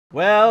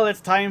Well,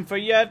 it's time for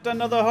yet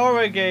another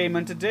horror game,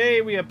 and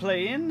today we are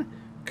playing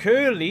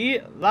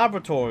Curley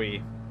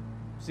Laboratory.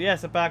 So yeah,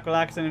 sit back,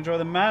 relax, and enjoy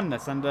the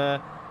madness, and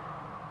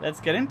let's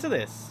get into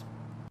this.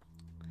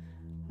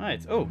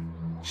 Right, oh,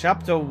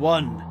 Chapter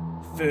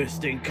 1,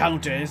 First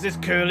Encounter. Is this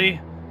Curley?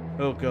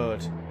 Oh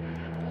god.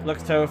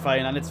 Looks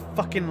terrifying, and it's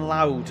fucking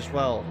loud as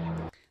well.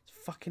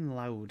 It's fucking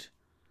loud.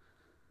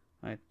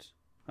 Right,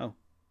 oh.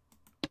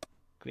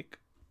 Click.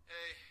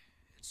 Hey,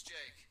 it's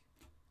Jake.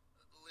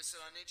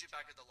 Listen, I need you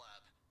back at the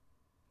lab.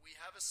 We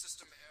have a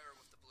system error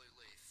with the blue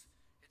leaf.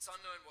 It's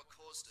unknown what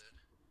caused it.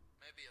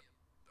 Maybe a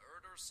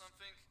bird or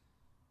something?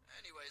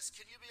 Anyways,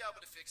 can you be able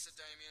to fix it,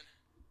 Damien?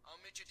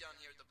 I'll meet you down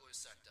here at the blue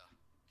sector.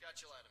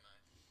 Catch you later,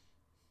 mate.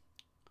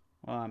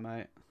 Alright,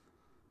 mate.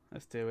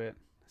 Let's do it.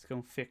 Let's go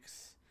and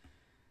fix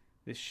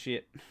this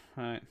shit.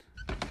 Right.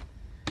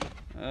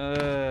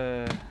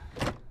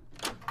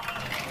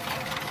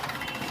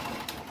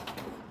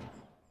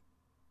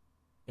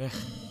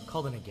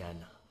 Called in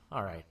again.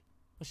 Alright,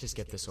 let's just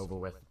get this over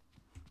with.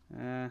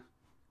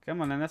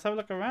 Come on then, let's have a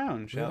look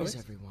around, shall we? Where is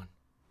everyone?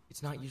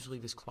 It's not usually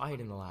this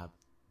quiet in the lab.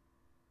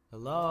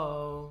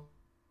 Hello?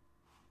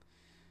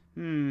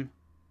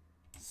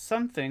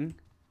 Something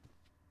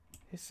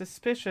is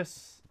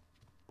suspicious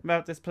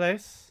about this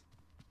place.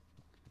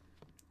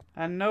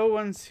 And no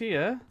one's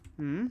here.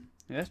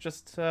 Yes,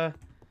 just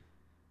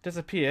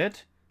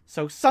disappeared.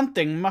 So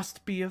something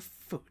must be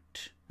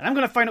afoot. And I'm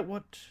gonna find out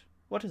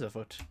what is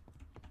afoot.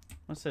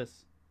 What's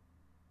this?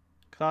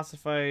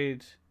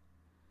 Classified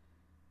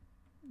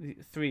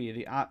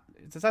 3.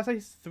 Does that say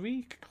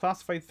 3?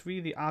 Classified 3,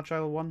 the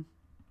agile one.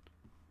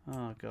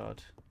 Oh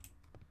god.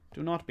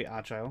 Do not be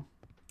agile.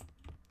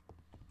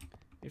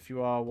 If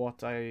you are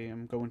what I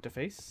am going to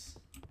face.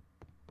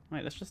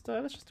 Right, let's just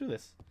do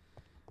this.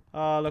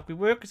 Oh look, we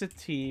work as a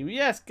team.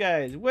 Yes,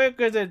 guys, work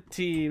as a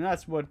team.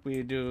 That's what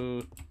we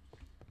do.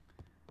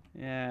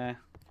 Yeah.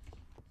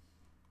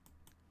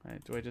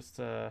 Right, do I just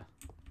oh.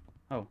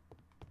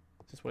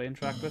 Is this what I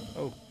interact with?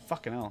 Oh,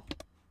 fucking hell.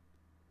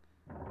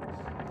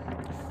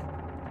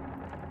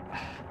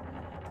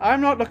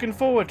 I'm not looking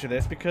forward to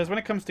this because when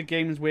it comes to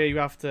games where you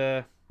have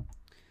to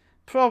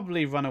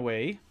probably run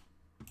away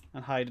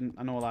and hide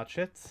and all that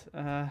shit,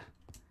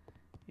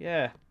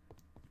 yeah,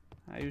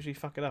 I usually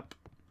fuck it up.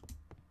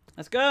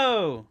 Let's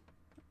go!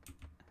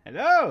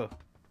 Hello!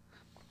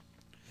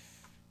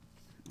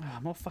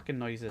 More fucking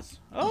noises.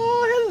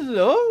 Oh,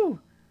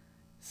 hello!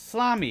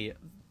 Slammy,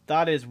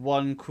 that is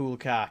one cool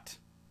cat.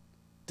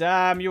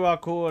 Damn, you are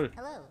cool.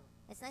 Hello,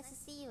 it's nice to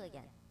see you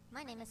again.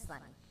 My name is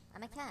Slimy.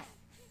 I'm a cat.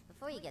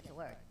 Before you get to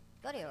work,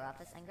 go to your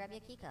office and grab your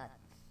keycard.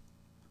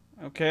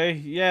 Okay,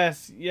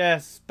 yes,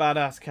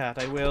 badass cat,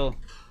 I will.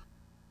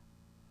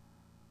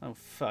 Oh,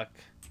 fuck.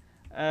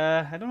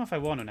 I don't know if I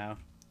want to now.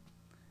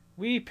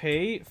 We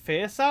pay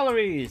fair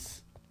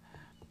salaries.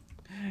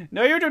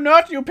 No, you do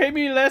not. You pay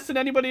me less than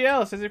anybody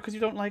else. Is it because you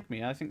don't like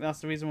me? I think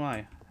that's the reason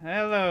why.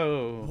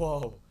 Hello.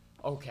 Whoa.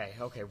 Okay,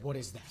 what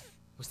is that?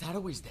 Was that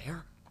always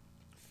there?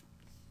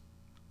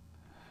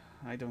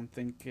 I don't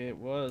think it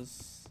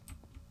was.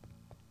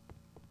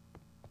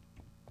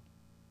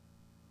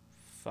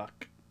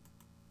 Fuck.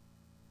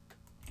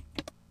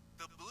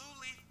 The blue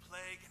leaf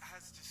plague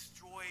has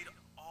destroyed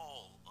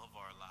all of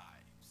our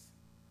lives.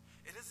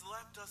 It has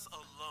left us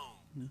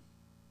alone,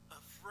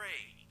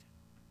 afraid,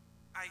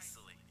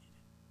 isolated.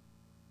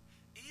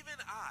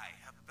 Even I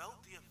have felt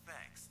the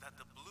effects that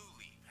the blue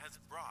leaf has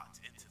brought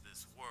into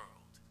this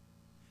world.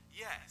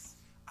 Yes,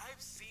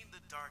 I've seen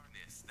the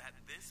darkness that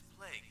this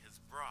plague has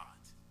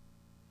brought.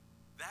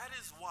 That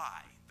is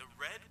why the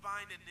Red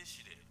Vine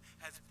Initiative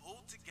has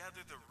pulled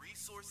together the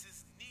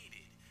resources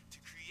needed to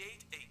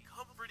create a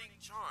comforting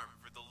charm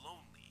for the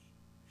lonely.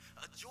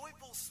 A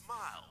joyful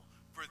smile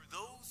for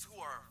those who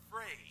are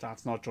afraid.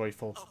 That's not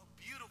joyful. A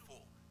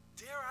beautiful,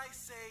 dare I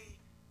say,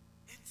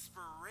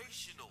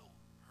 inspirational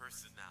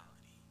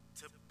personality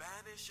to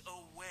banish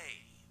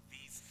away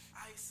these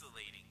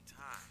isolating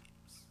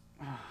times.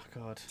 Oh,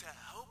 God. To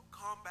help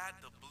combat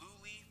the blue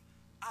leaf,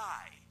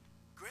 I,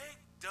 Greg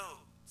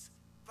Dodes,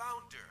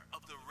 founder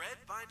of the Red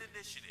Vine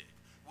Initiative,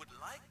 would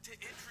like to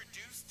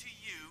introduce to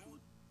you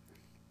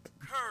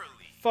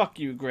Curley. Fuck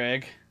you,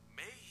 Greg.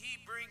 May he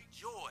bring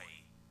joy,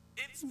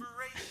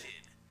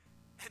 inspiration,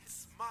 and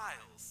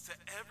smiles to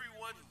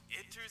everyone who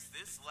enters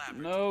this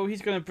laboratory. No,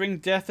 he's gonna bring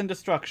death and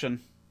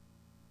destruction.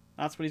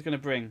 That's what he's gonna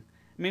bring.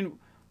 I mean,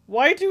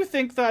 why do you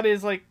think that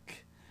is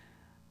like...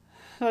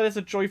 That is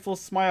a joyful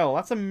smile?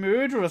 That's a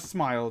murderous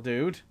smile,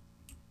 dude.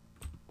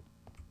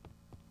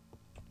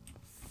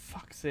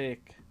 Fuck's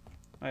sake.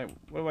 Right,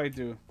 what do I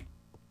do?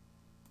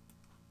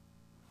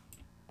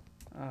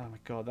 Oh my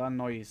god, that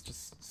noise.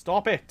 Just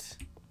stop it.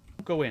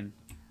 Go in.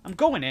 I'm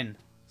going in.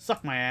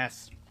 Suck my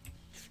ass.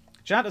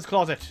 Janitor's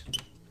closet.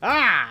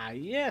 Ah,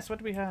 yes, what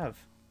do we have?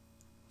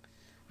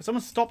 Will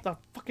someone stop that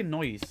fucking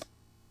noise?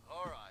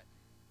 Alright.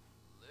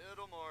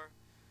 Little more.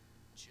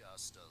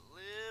 Just a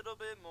little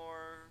bit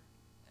more.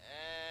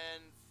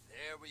 And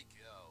there we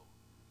go.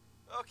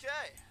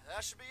 Okay,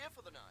 that should be it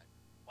for the night.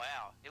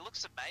 Wow, it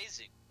looks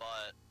amazing,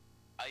 but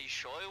Are you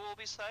sure it will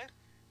be safe?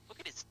 Look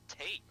at his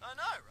teeth. I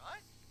know,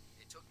 right?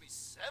 It took me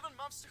 7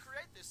 months to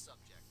create this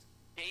subject.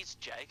 Jeez,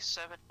 Jake,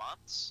 7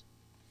 months?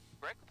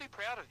 Greg would be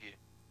proud of you.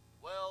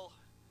 Well,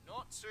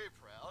 not too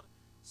proud.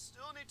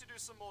 Still need to do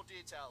some more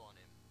detail on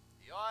him.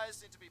 The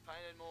eyes need to be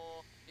painted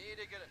more,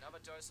 need to get another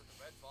dose of the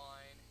red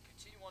vine,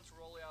 continue on to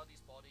roll out his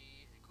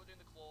body,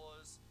 including the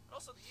claws, and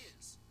also the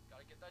ears.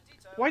 Gotta get that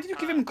detail. Why did you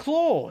give him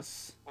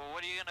claws? Well,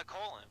 what are you gonna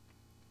call him?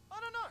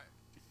 I don't know.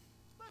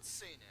 Let's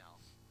see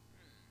now.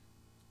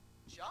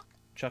 Chuck?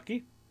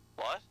 Chucky?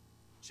 What?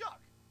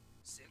 Chuck.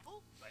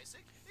 Simple,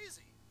 basic,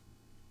 easy.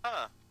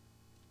 Huh.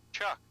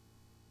 Chuck.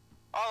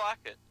 I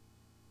like it.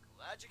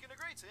 Glad you can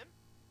agree, Tim.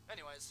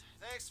 Anyways,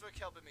 thanks for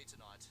helping me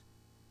tonight.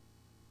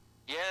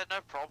 Yeah,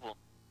 no problem.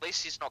 At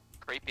least he's not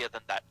creepier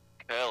than that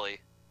Curley.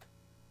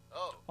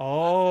 Oh.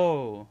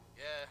 Oh.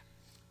 Yeah.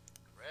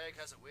 Greg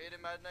has a weird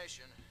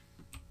imagination.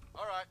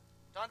 Alright,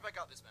 time to back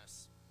up this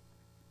mess.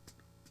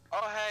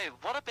 Oh, hey,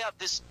 what about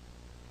this?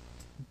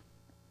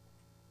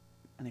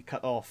 And it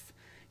cut off.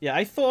 Yeah,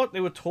 I thought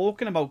they were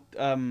talking about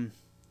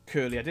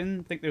Curly. I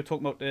didn't think they were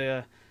talking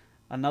about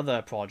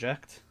another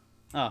project.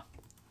 Oh.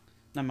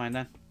 Never mind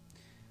then.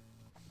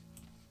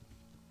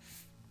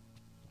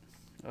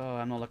 Oh,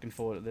 I'm not looking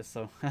forward to this,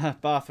 so.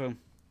 Bathroom.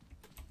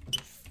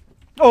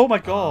 Oh my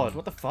god,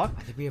 what the fuck?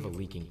 I think we have a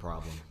leaking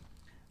problem.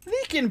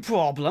 Leaking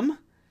problem?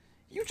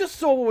 You just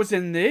saw what was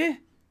in there. I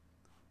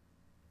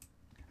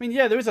mean,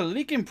 yeah, there is a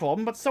leaking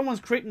problem, but someone's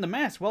creating the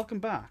mess. Welcome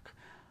back.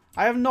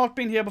 I have not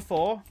been here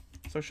before,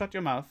 so shut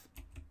your mouth.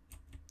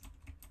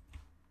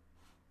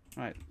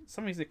 Right,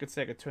 some reason it could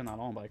say I could turn that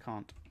on, but I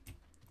can't.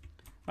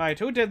 Alright,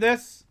 who did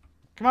this?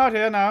 Come out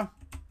here now.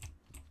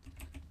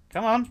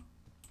 Come on.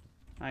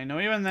 I know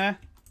you're in there.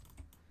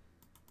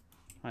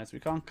 Alright, so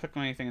we can't click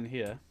on anything in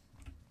here.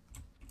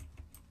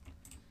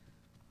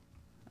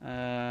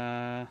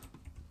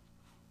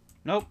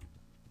 Nope.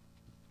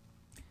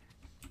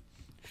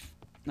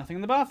 Nothing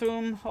in the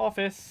bathroom.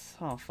 Office.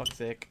 Oh, fuck's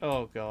sake.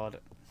 Oh, God.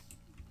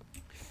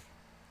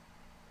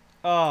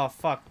 Oh,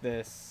 fuck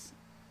this.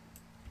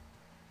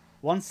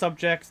 One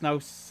subject, now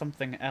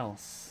something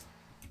else.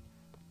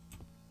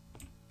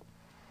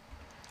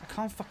 I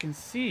can't fucking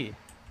see.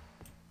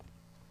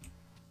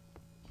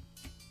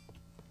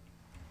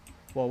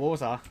 Whoa, what was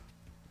that?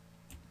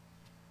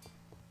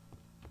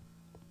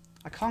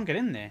 I can't get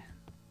in there.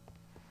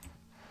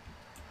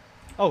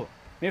 Oh,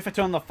 maybe if I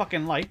turn on the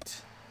fucking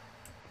light.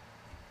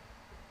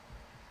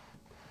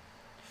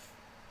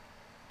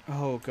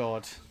 Oh,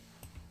 God.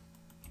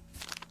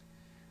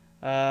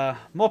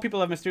 More people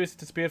have mysteriously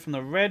disappeared from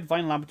the Red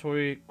Vine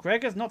Laboratory.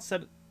 Greg has not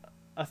said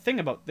a thing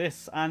about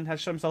this and has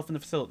shut himself in the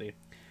facility.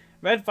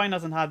 Red Vine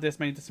hasn't had this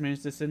many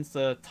disappearances since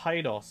the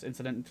Tydos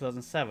incident in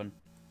 2007.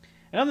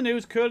 In other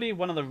news, Curley,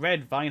 one of the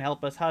Red Vine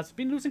helpers, has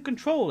been losing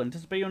control and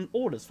disobeying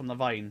orders from the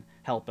Vine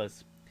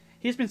helpers.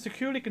 He has been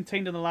securely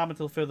contained in the lab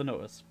until further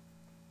notice.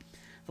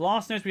 The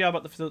last news we have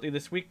about the facility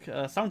this week,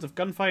 sounds of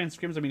gunfire and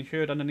screams have been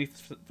heard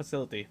underneath the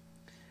facility.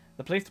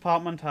 The police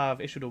department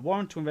have issued a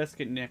warrant to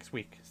investigate next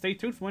week. Stay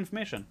tuned for more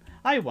information.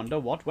 I wonder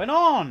what went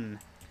on.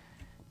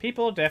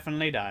 People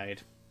definitely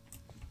died.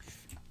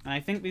 And I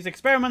think these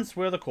experiments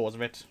were the cause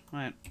of it.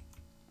 Right.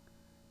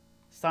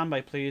 Stand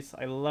by, please.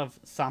 I love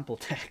sample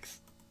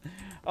text.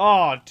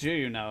 Oh, do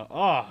you know?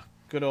 Oh,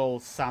 good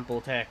old sample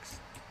text.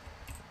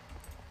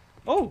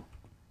 Oh!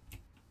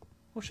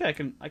 Oh shit,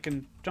 I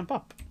can jump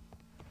up.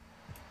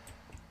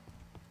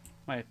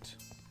 Right.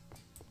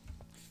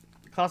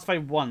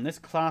 Classified 1. This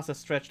class has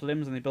stretched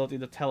limbs and the ability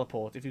to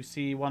teleport. If you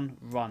see one,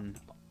 run.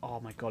 Oh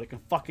my god, it can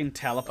fucking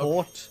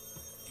teleport.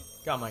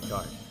 Okay. Got my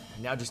card.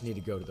 I now just need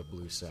to go to the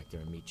blue sector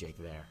and meet Jake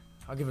there.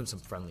 I'll give him some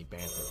friendly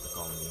banter for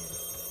calling me in.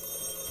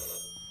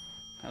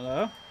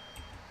 Hello?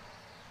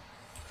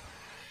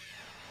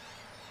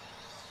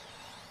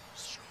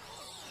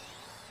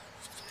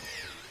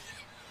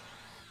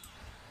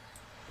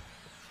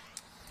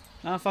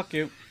 Ah, fuck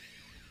you.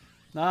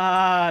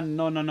 Ah,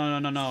 no, no, no, no,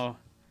 no, no.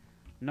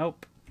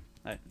 Nope.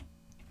 Right.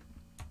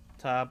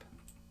 Tab.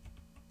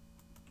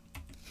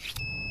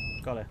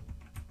 Got it.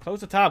 Close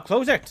the tab.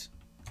 Close it!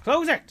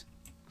 Close it!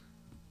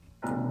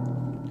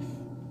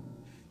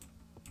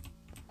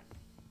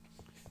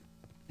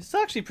 It's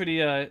actually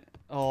pretty,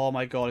 oh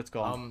my god, it's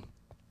gone.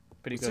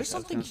 Pretty good. Was there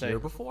something here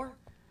before?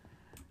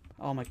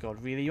 Oh my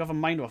god, really? You have a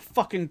mind of a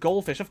fucking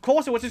goldfish. Of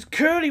course it was. It's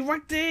Curly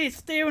right there,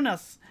 staring at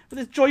us with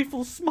his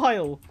joyful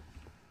smile.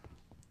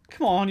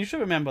 Come on, you should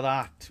remember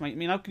that. I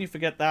mean, how can you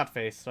forget that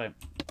face? Right.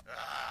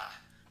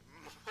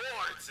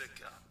 More to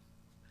come.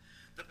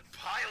 The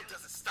pile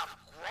doesn't stop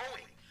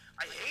growing.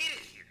 I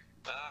hate it here.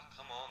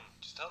 Come on.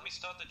 Just help me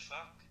start the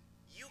truck.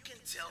 You can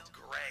tell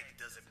Greg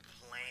doesn't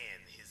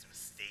plan his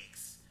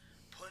mistakes.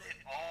 Put it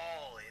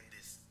all in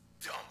this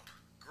dump.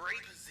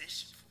 Great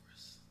position for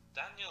us.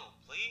 Daniel,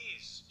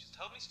 please. Just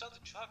help me start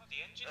the truck.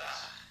 The engine is...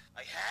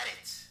 I had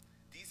it.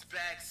 These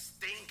bags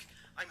stink.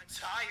 I'm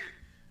tired.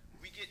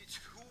 We get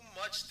too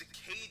much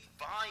decayed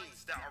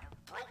vines that are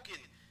broken.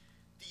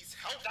 These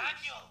helpers...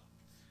 Daniel!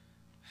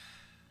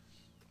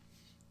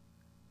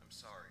 I'm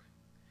sorry.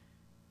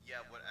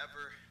 Yeah,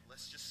 whatever. Let's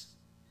let's just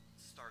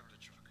start the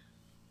truck.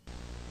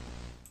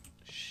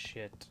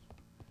 Shit.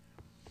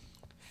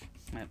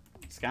 Right,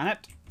 scan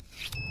it.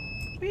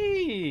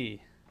 Whee!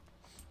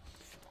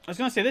 I was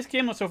gonna say this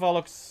game so far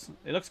looks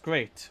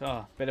great.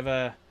 Oh, bit of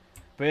a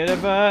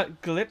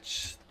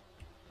glitch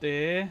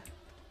there.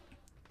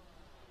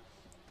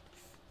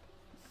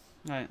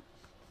 Right,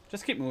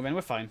 just keep moving.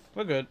 We're fine.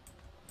 We're good.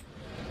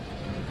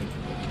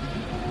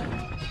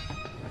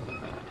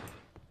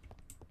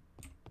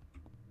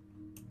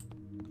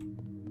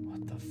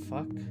 What the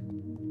fuck?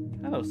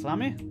 Hello,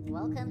 Slammy.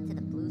 Welcome to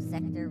the blue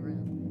sector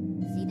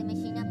room. See the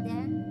machine up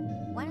there?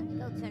 Why don't you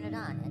go turn it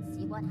on and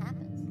see what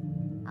happens?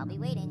 I'll be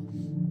waiting.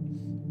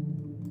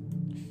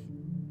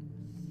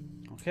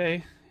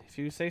 Okay, if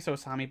you say so,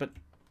 Sammy. But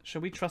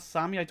should we trust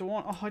Sammy? I don't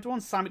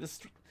want Sammy to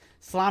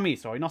Slammy.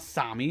 Sorry, not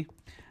Sammy.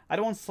 I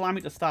don't want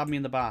Slammy to stab me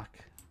in the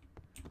back.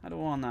 I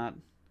don't want that.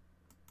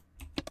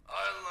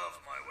 I love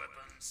my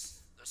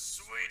weapons. The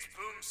sweet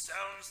boom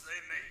sounds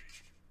they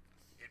make.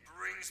 It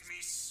brings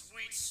me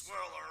sweet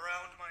swirl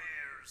around my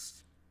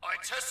ears. I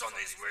test on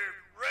these weird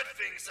red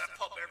things that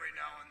pop every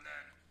now and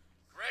then.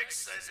 Greg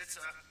says it's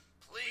a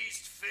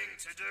pleased thing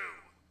to do.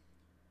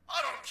 I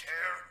don't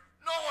care.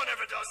 No one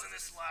ever does in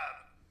this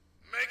lab.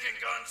 Making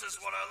guns is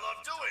what I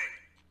love doing.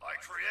 I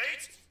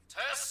create,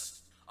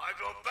 test, I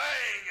go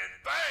bang and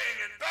bang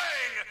and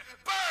bang,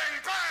 bang,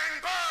 bang,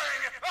 bang!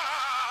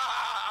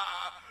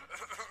 Ah!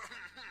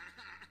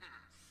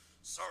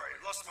 Sorry,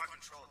 lost my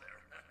control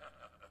there.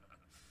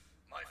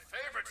 My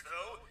favorite,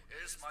 though,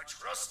 is my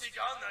trusty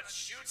gun that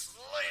shoots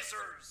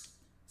lasers.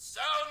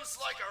 Sounds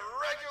like a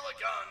regular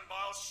gun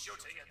while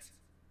shooting it.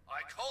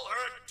 I call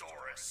her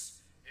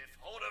Doris. If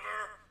hold of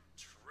her,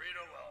 treat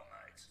her well,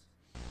 mate.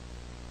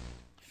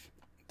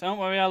 Don't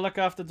worry, I'll look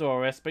after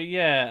Doris. But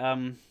yeah,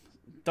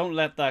 don't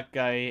let that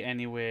guy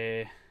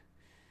anywhere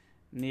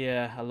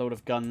near a load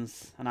of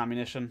guns and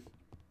ammunition.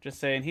 Just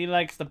saying, he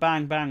likes the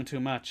bang bang too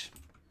much.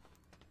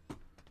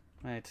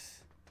 Right.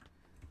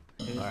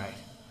 Alright.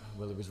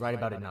 Willie was right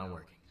about it not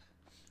working.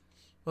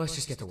 Well, let's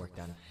just get the work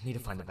done. I need to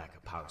find the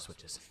backup power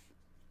switches.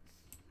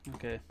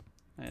 Okay.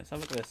 Right, let's have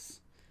a look at this.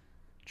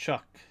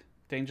 Chuck.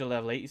 Danger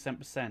level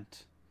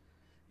 87%.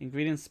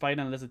 Ingredient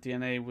spider and lizard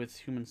DNA with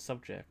human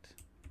subject.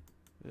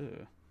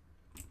 Ugh.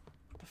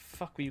 What the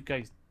fuck were you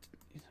guys...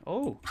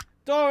 Oh!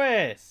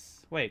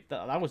 Doris! Wait,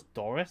 that was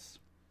Doris?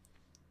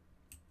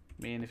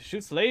 I mean, if it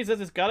shoots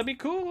lasers, it's gotta be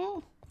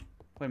cool.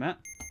 Wait a minute.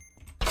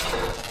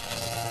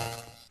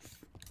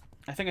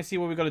 I think I see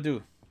what we gotta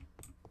do.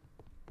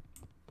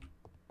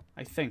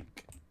 I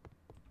think.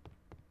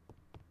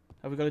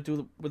 Have we got to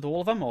do with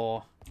all of them,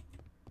 or?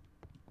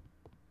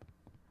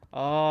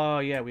 Oh,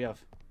 yeah, we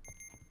have.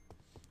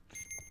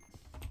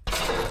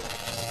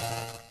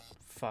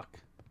 Fuck.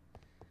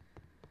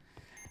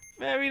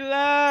 Very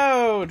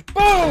loud.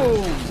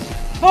 Boom!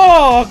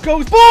 Oh,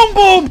 goes boom,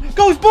 boom!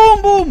 Goes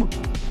boom, boom!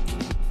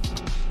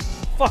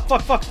 Fuck,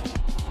 fuck, fuck.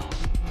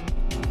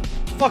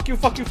 Fuck you,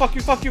 fuck you, fuck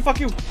you, fuck you, fuck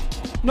you.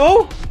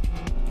 No?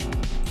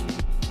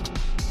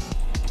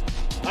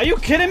 Are you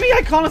kidding me?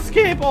 I can't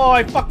escape. Oh,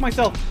 I fucked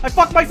myself. I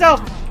fucked myself.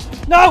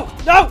 No,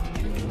 no.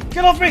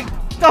 Get off me.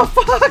 Oh,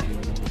 fuck.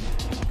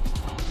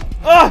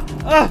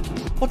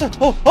 What the?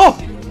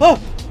 Oh.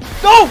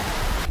 No.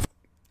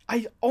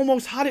 I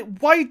almost had it.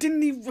 Why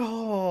didn't he?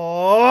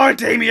 Oh,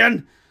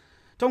 Damien.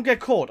 Don't get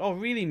caught. Oh,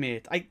 really,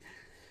 mate?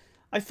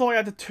 I thought I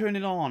had to turn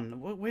it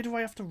on. Where do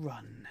I have to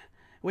run?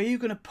 Where are you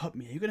going to put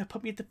me? Are you going to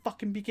put me at the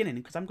fucking beginning?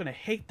 Because I'm going to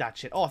hate that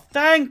shit. Oh,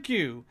 thank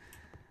you.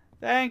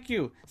 Thank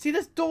you. See,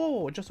 this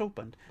door just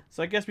opened.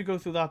 So I guess we go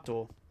through that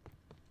door.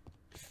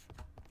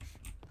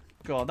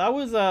 God, that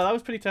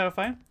was pretty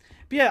terrifying.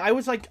 But yeah, I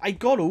was like, I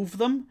got over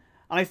them.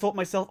 And I thought to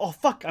myself, oh,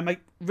 fuck, I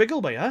might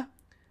wriggle by her.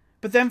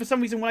 But then for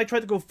some reason, when I tried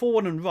to go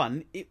forward and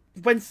run, it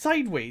went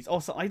sideways.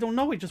 Or something. I don't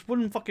know. It just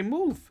wouldn't fucking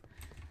move.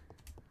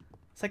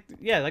 It's like,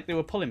 yeah, like they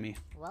were pulling me.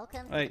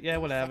 Welcome. Right, yeah,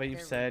 whatever.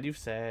 You've said.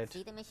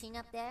 See the machine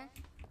up there?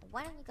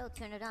 Why don't you go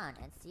turn it on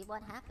and see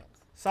what happens?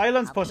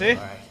 Silence, pussy.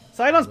 Right.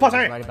 Silence, Willie pussy.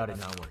 was right about it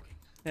not working.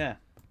 Yeah.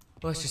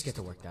 Well, let's just get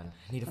the work done.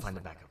 I need to find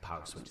the backup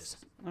power switches.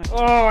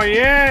 Oh,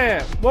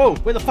 yeah. Whoa,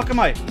 where the fuck am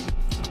I?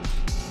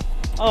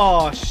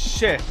 Oh,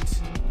 shit.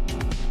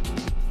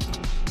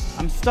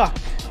 I'm stuck.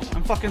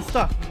 I'm fucking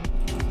stuck.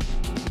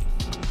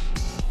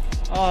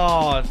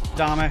 Oh,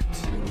 damn it.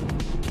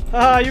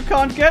 Ah, you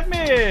can't get me.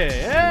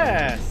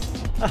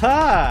 Yes.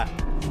 Aha.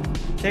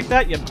 Take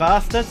that, you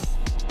bastards.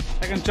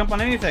 I can jump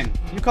on anything.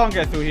 You can't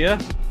get through here.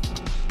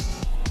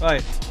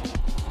 Right.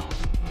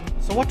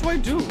 So what do I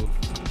do?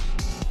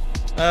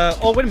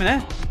 Oh, wait a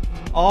minute.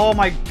 Oh,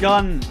 my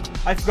gun.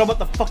 I forgot about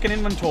the fucking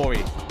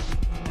inventory.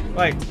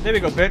 Right, there we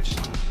go, bitch.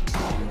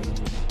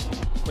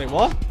 Wait,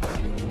 what?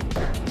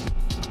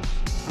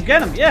 I'm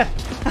getting him, yeah.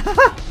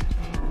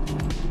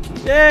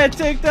 Yeah,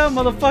 take them,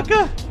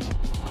 motherfucker.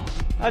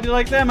 How do you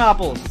like them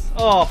apples?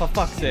 Oh, for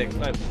fuck's sake.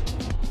 Right.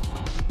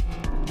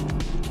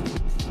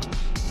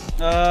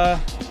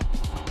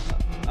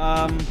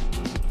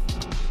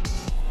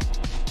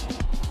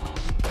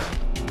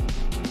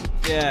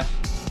 Yeah.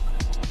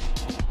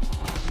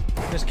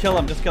 Just kill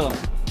him, just kill him.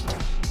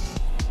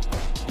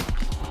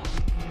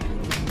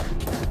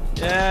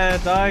 Yeah,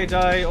 die,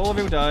 die. All of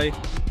you die.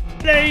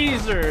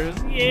 Lasers,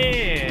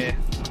 yeah.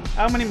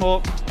 How many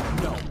more?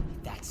 No,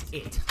 that's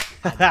it.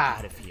 I'm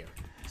out of here.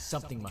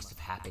 Something must have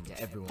happened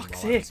to everyone while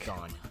I was sake.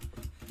 gone.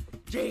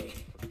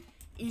 Jake!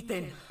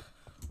 Ethan!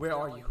 Where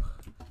are you?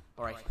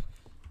 Alright.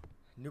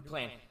 New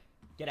plan.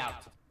 Get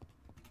out.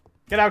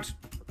 Get out.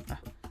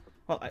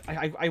 Well,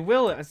 I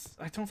will. I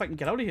don't know if I can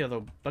get out of here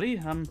though, buddy.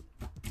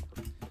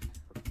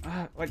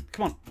 Like,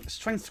 come on. Let's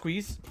try and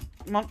squeeze.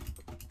 Come on.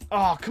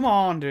 Oh, come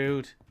on,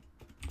 dude.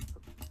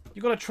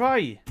 You gotta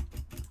try.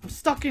 I'm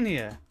stuck in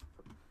here.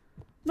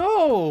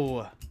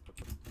 No.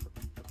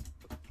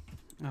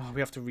 Oh, we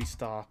have to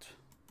restart.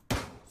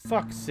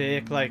 Fuck's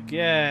sake, like,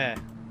 yeah.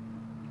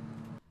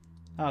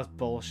 That was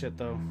bullshit,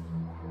 though.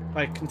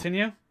 Right,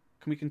 continue?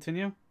 Can we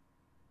continue?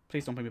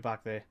 Please don't put me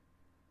back there.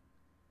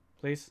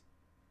 Please?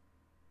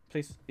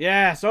 Please?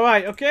 Yes,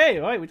 alright, okay,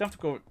 alright, we don't have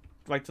to go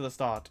right to the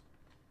start.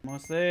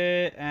 Almost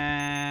there,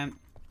 and...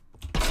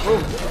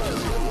 Boom!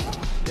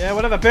 Yeah,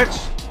 whatever, bitch!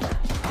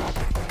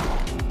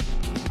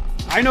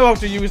 I know how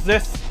to use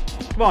this!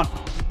 Come on!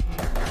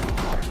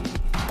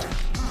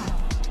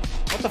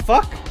 What the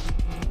fuck?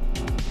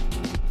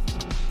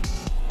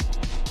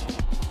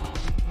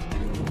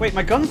 Wait,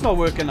 my gun's not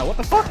working now. What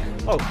the fuck?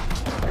 Oh.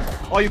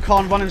 Oh, you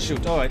can't run and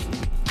shoot. Alright.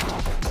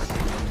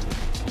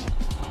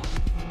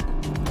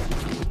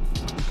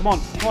 Come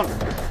on. Come on.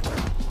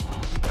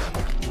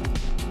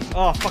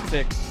 Oh, fuck's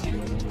sake.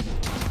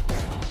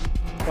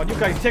 God, you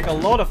guys take a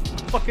lot of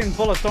fucking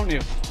bullets, don't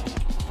you?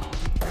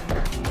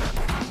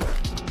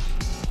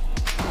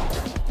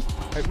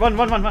 Right, run,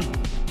 run, run, run.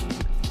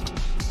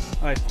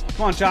 Alright.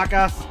 Come on,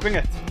 jackass. Bring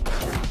it.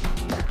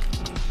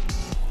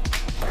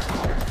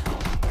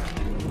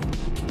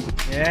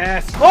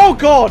 Yes! Oh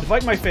god!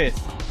 Right in my face!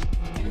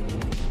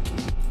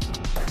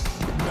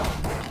 No,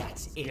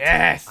 that's it.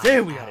 Yes!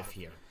 There we out are! of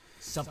here.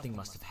 Something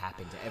must have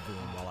happened to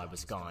everyone while I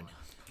was gone.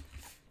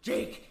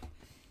 Jake!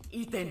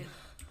 Ethan!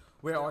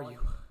 Where are you?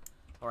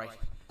 Alright.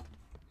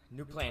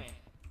 New plan.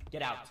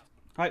 Get out.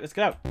 Alright, let's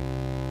get out.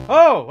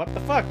 Oh! What the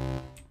fuck?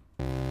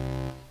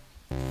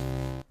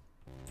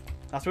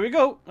 That's where we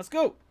go. Let's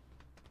go.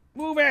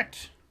 Move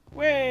it!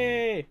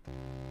 Way!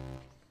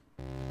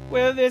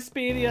 Will this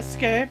be the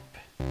escape?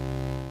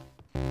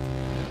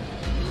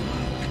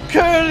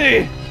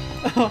 Curley!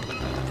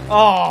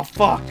 Oh,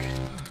 fuck.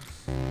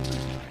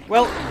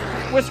 Well,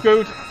 we're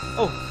screwed.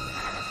 Oh.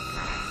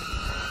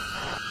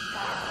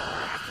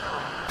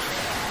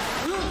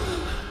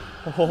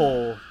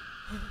 Oh.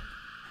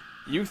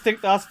 You think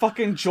that's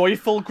fucking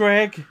joyful,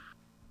 Greg?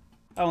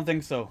 I don't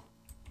think so.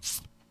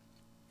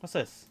 What's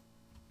this?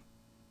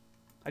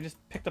 I just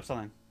picked up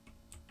something.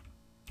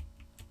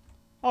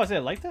 Oh, is it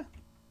a lighter?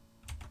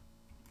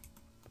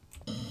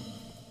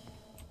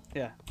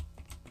 Yeah.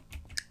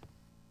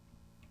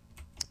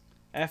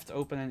 F to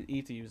open and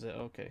E to use it.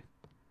 Okay.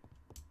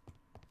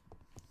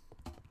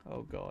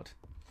 Oh god.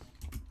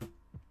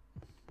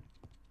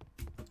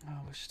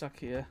 Oh, we're stuck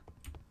here.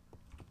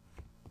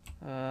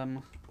 I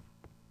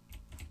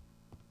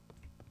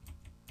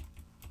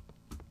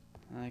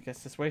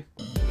guess this way.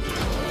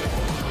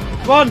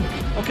 Run!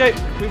 Okay,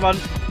 we run.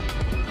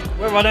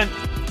 We're running.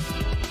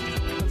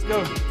 Let's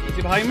go. Is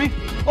he behind me?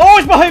 Oh,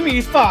 he's behind me!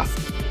 He's fast!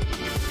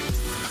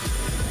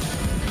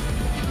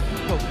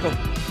 Go, go.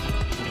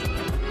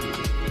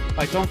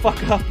 Right, don't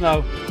fuck up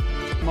now.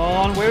 Come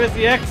on, where is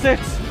the exit?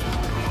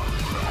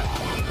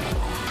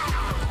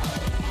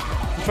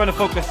 I'm trying to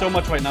focus so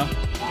much right now.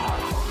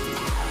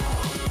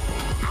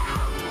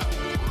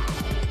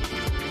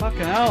 Fucking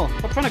hell.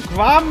 Stop trying to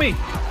grab me!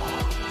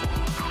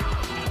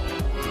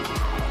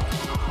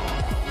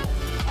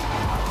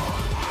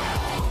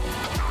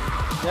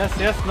 Yes,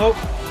 yes, nope.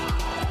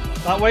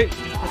 That way.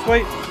 This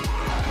way.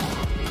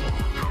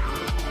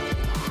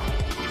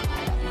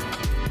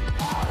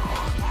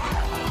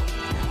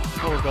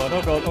 Oh god,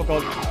 oh god, oh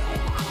god.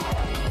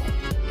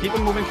 Keep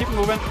it moving, keep it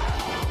moving.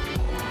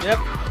 Yep.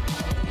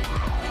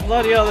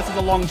 Bloody hell, this is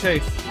a long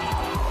chase.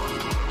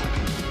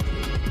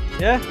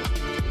 Yeah?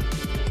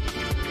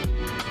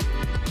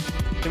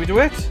 Can we do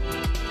it?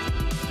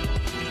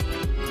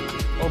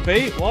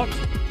 Obey? What?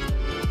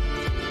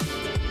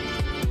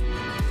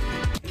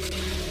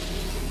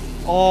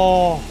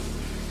 Oh.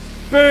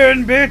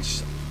 Burn,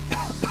 bitch!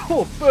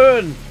 Oh,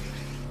 burn!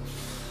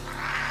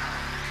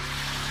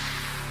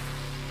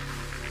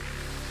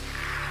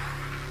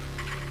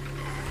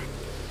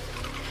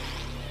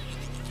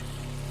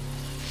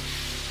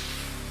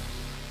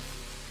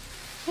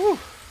 Whew.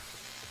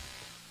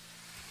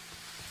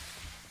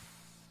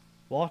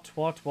 What?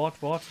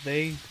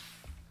 They...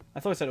 I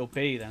thought it said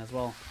obey then as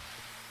well.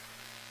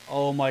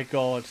 Oh my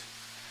god.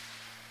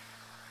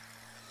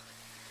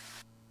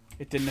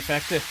 It didn't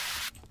affect it.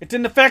 It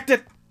didn't affect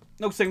it!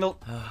 No signal.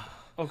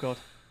 Oh god.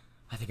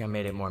 I think I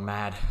made it more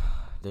mad.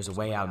 There's a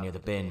way out near the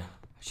bin. I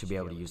should be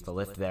able to use the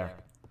lift there.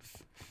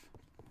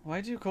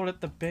 Why do you call it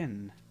the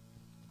bin?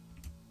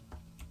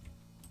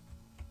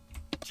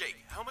 Jake,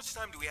 how much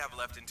time do we have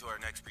left into our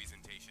next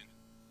presentation?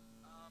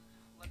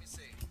 Let me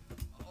see.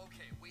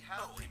 Okay, we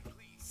have... Oh, and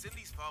please, send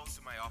these files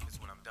to my office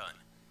when I'm done.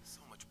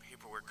 So much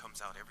paperwork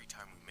comes out every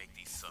time we make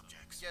these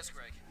subjects. Yes,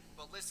 Greg.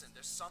 But listen,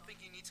 there's something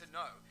you need to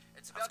know.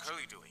 It's How's about...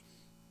 Curley doing?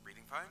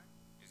 Breathing fine?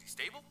 Is he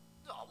stable?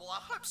 Oh, well,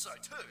 I hope so,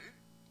 too.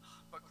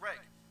 But Greg,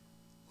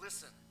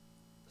 listen.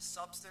 The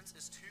substance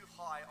is too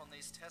high on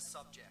these test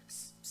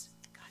subjects.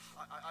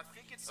 I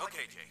think it's like...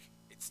 Okay, Jake.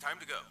 It's time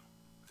to go.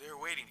 They're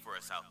waiting for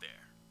us out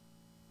there.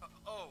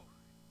 Oh,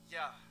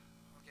 yeah.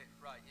 Okay,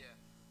 right, yeah.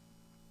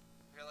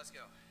 Okay, let's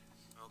go.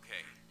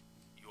 Okay.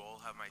 You all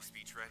have my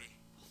speech ready?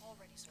 All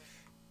ready, sir.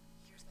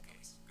 Here's the Okay,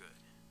 notes. good.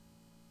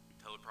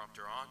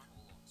 Teleprompter on?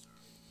 Hold on, sir.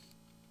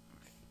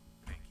 Alright,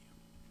 thank you.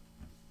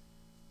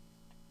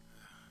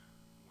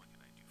 What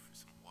can I do for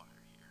some water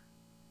here?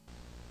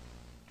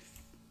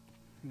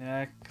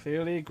 Yeah,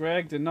 clearly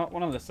Greg did not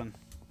want to listen.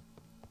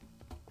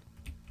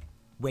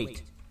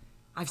 Wait,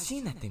 I've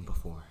seen that thing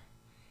before.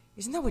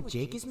 Isn't that what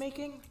Jake is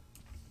making?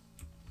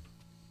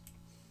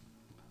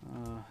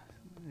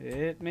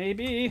 It may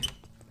be.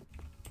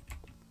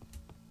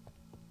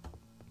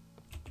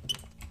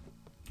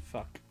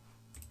 Fuck.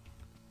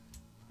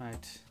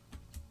 Right.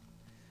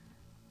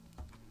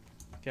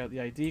 Get out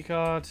the ID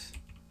card.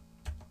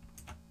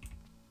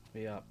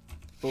 We up.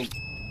 Boom.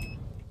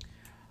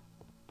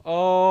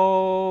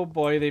 Oh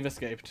boy, they've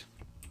escaped.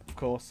 Of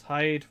course.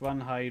 Hide,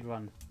 run, hide,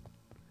 run.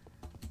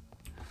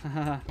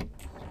 Haha.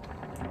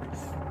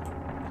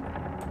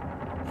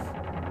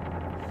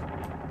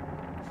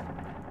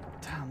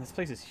 Damn, this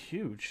place is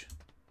huge.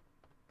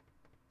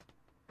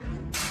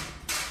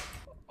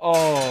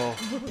 Oh.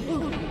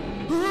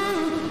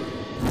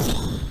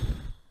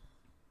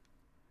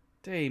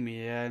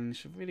 Damien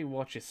should really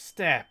watch his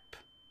step.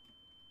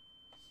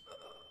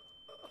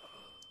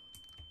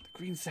 The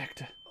green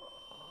sector.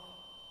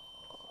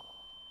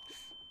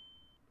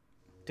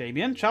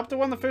 Damien, chapter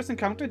 1, the first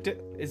encounter.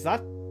 Is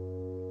that?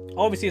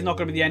 Obviously, it's not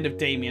going to be the end of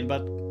Damien,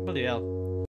 but bloody hell.